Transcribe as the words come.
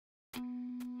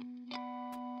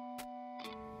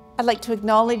I'd like to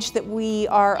acknowledge that we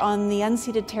are on the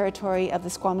unceded territory of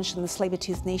the Squamish and the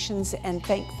Tsleil-Waututh Nations and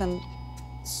thank them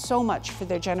so much for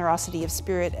their generosity of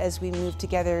spirit as we move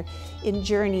together in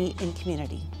journey in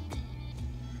community.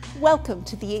 Welcome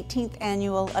to the 18th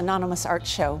Annual Anonymous Art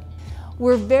Show.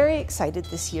 We're very excited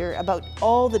this year about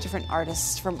all the different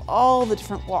artists from all the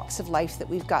different walks of life that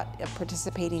we've got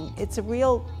participating. It's a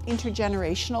real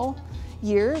intergenerational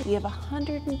year. We have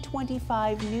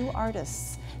 125 new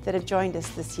artists that have joined us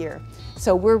this year.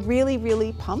 So we're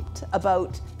really pumped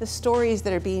about the stories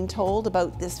that are being told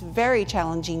about this very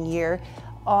challenging year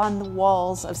on the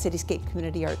walls of CityScape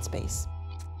Community ArtSpace.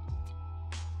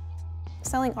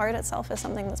 Selling art itself is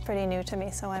something that's pretty new to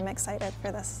me, so I'm excited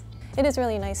for this. It is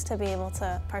really nice to be able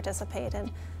to participate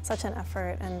in such an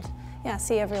effort and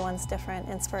see everyone's different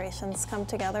inspirations come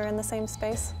together in the same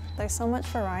space. There's so much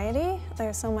variety,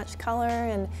 there's so much color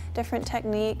and different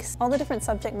techniques. All the different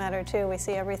subject matter too. We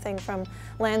see everything from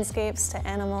landscapes to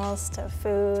animals to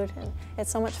food, and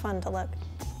it's so much fun to look.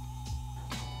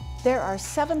 There are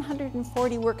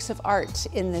 740 works of art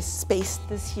in this space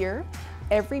this year.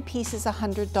 Every piece is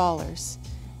 $100.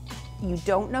 You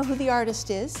don't know who the artist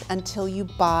is until you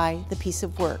buy the piece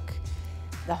of work.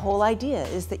 The whole idea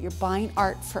is that you're buying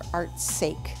art for art's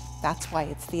sake. That's why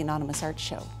it's the Anonymous Art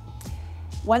Show.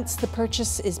 Once the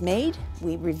purchase is made,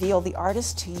 we reveal the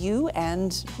artist to you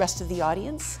and rest of the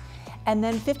audience. And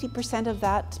then 50% of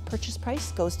that purchase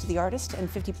price goes to the artist and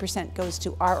 50% goes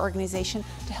to our organization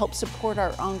to help support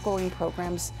our ongoing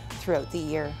programs throughout the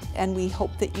year. And we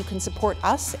hope that you can support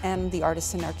us and the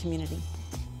artists in our community.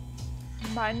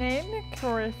 My name is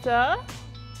Carissa.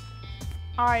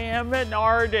 I am an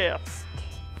artist.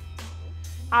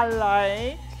 I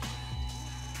like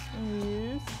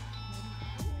use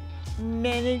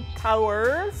many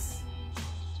colors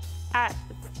at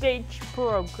stage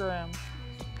program.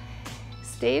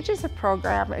 STAGE is a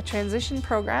program, a transition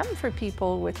program for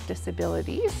people with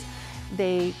disabilities.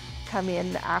 They come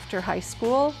in after high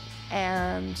school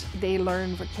and they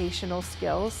learn vocational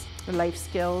skills, life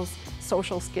skills,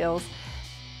 social skills.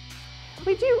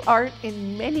 We do art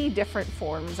in many different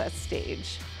forms at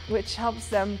STAGE, which helps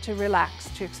them to relax,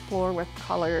 to explore with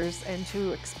colors and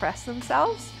to express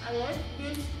themselves. I like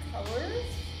these colors.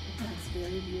 That's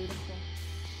very beautiful.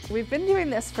 We've been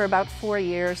doing this for about 4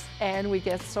 years and we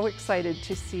get so excited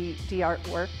to see the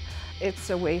artwork. It's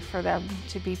a way for them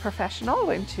to be professional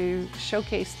and to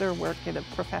showcase their work in a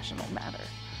professional manner.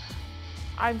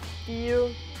 I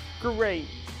feel great.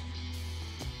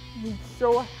 I'm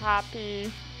so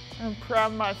happy and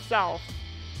proud of myself.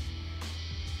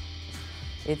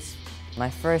 It's my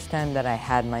first time that I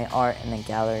had my art in a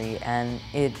gallery and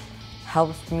it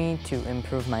helps me to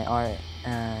improve my art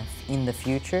in the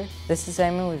future. This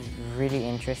assignment was really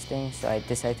interesting, so I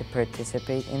decided to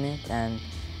participate in it, and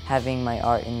having my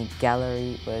art in the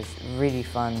gallery was really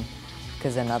fun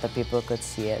because then other people could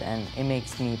see it, and it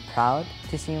makes me proud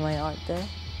to see my art there.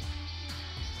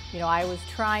 You know, I was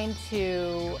trying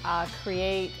to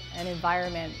create an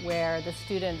environment where the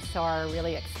students are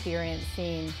really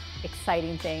experiencing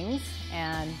exciting things,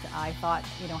 and I thought,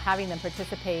 you know, having them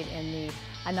participate in the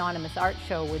Anonymous Art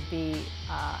Show would be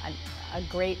a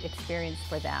great experience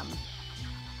for them.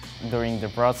 During the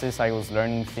process, I was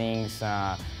learning things,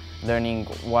 learning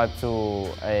what to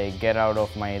get out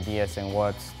of my ideas and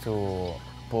what to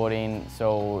put in.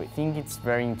 So I think it's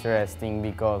very interesting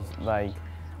because, like,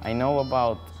 I know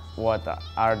about what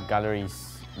art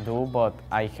galleries do, but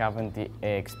I haven't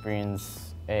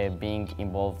experienced being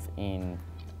involved in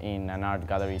an art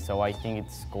gallery. So I think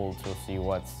it's cool to see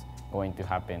what's going to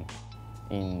happen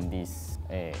in this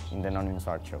in the Anonymous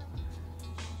Art Show.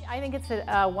 I think it's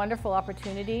a wonderful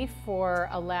opportunity for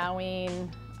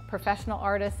allowing professional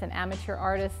artists and amateur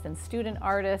artists and student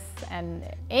artists and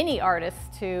any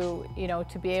artists to, you know,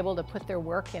 to be able to put their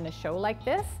work in a show like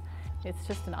this. It's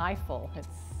just an eyeful.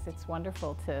 It's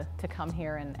wonderful to come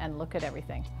here and look at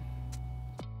everything.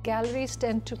 Galleries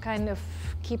tend to kind of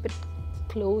keep it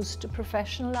close to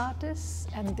professional artists,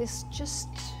 and this just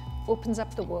opens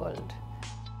up the world.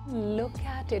 Look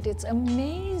at it, it's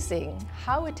amazing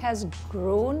how it has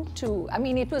grown to, I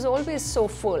mean, it was always so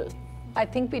full. I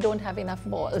think we don't have enough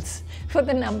walls for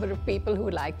the number of people who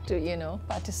like to, you know,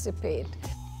 participate.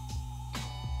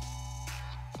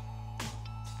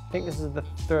 I think this is the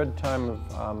third time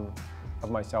of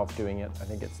myself doing it. I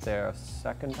think it's their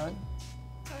second time.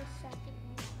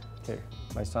 Okay,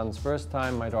 my son's first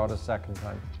time, my daughter's second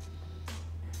time.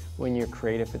 When you're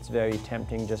creative, it's very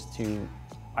tempting just to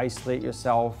isolate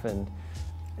yourself and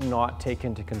not take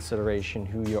into consideration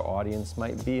who your audience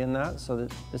might be in that. So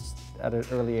that this, at an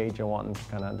early age, I want them to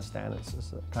kind of understand it's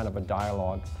just a kind of a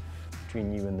dialogue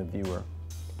between you and the viewer.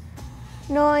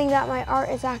 knowing that my art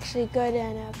is actually good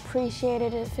and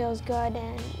appreciated, it feels good,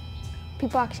 and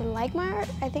people actually like my art,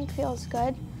 I think feels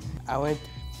good. I went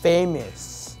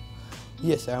famous.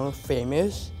 Yes, I went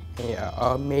famous. Yeah,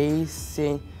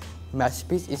 amazing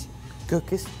masterpiece is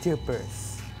cookies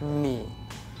tippers. Me.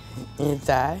 And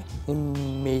that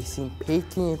amazing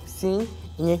painting I've seen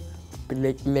in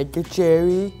Lego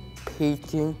Jerry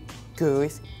painting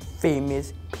girl's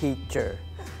famous picture.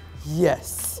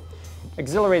 Yes.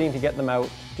 Exhilarating to get them out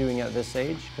doing it at this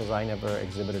age, because I never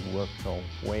exhibited work till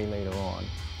way later on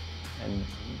and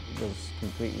was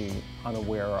completely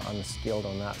unaware or unskilled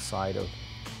on that side of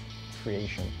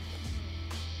creation.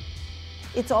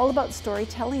 It's all about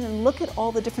storytelling, and look at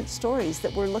all the different stories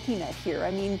that we're looking at here.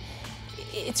 I mean,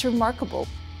 it's remarkable.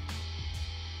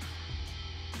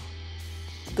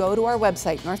 Go to our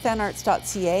website,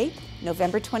 northanarts.ca,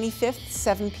 November 25th,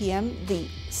 7 p.m. The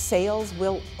sales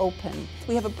will open.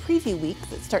 We have a preview week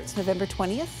that starts November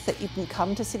 20th that you can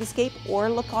come to Cityscape or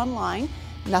look online.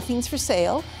 Nothing's for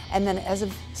sale. And then as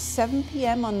of 7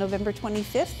 p.m. on November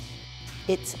 25th,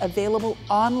 it's available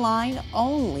online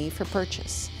only for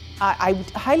purchase. I would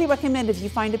highly recommend, if you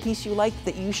find a piece you like,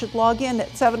 that you should log in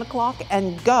at 7 o'clock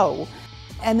and go.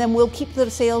 And then we'll keep the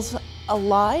sales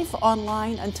alive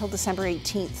online until December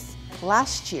 18th.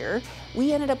 Last year,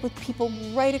 we ended up with people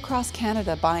right across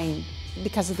Canada buying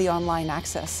because of the online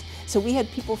access. So we had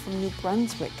people from New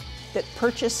Brunswick that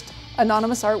purchased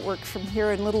anonymous artwork from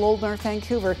here in little old North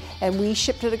Vancouver, and we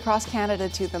shipped it across Canada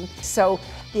to them. So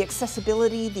the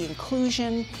accessibility, the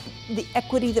inclusion, the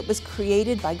equity that was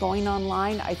created by going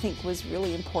online, I think was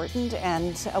really important,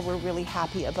 and we're really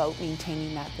happy about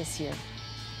maintaining that this year.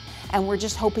 And we're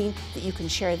just hoping that you can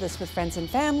share this with friends and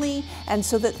family, and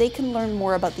so that they can learn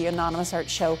more about the Anonymous Art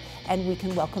Show, and we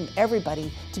can welcome everybody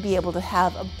to be able to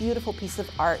have a beautiful piece of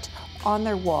art on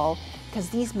their wall, because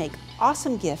these make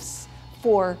awesome gifts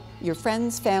for your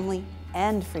friends, family,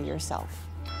 and for yourself.